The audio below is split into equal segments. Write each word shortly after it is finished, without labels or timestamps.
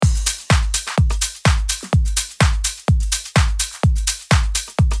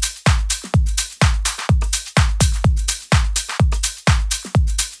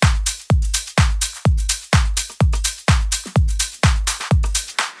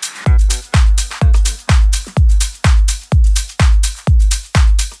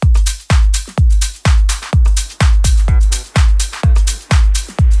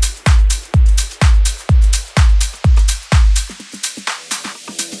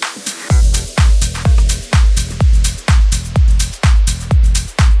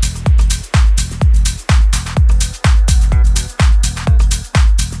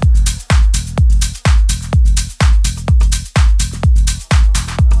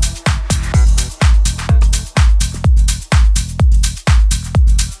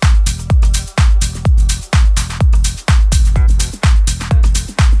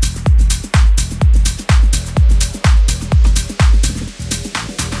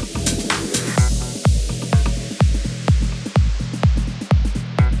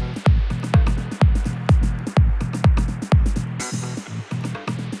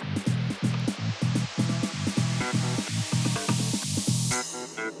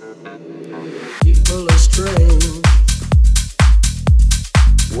People are strange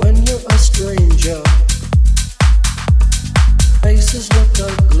when you're a stranger. Faces look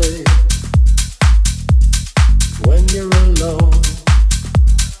ugly when you're alone.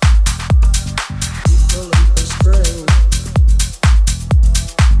 People are strange.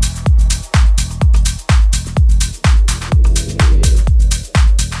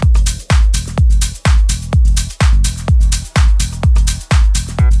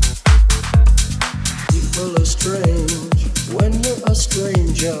 People are strange when you're a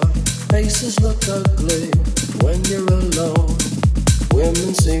stranger. Faces look ugly when you're alone.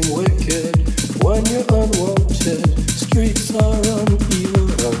 Women seem wicked when you're unwanted. Streets are uneven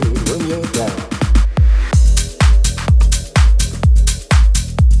when you're down.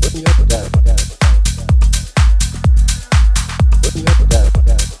 When you're down. When you're down.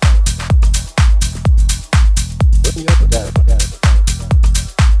 When you're down.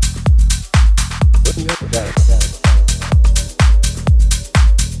 When you're down.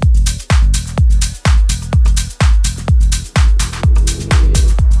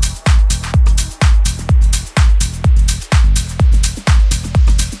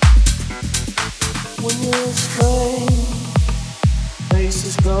 When you're strange,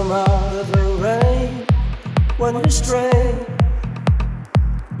 faces come out of the rain. When you're strange,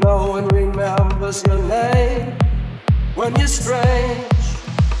 no one remembers your name. When you're strange,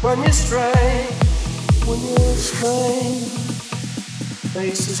 when you're strange, when you're strange,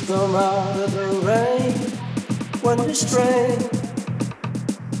 faces come out of the rain. When you're strange,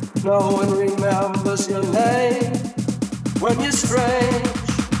 no one remembers your name. When you're strange,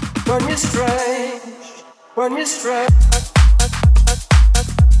 when you're strange, when you're strange.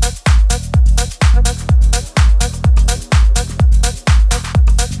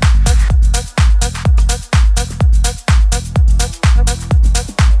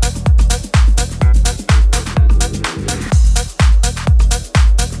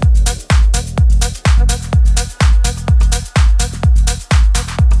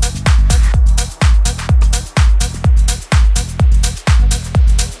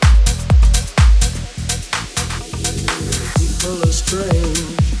 People are strange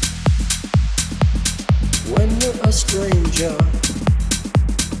when you're a stranger.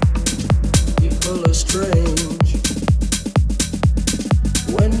 People are strange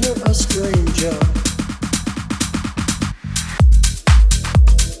when you're a stranger.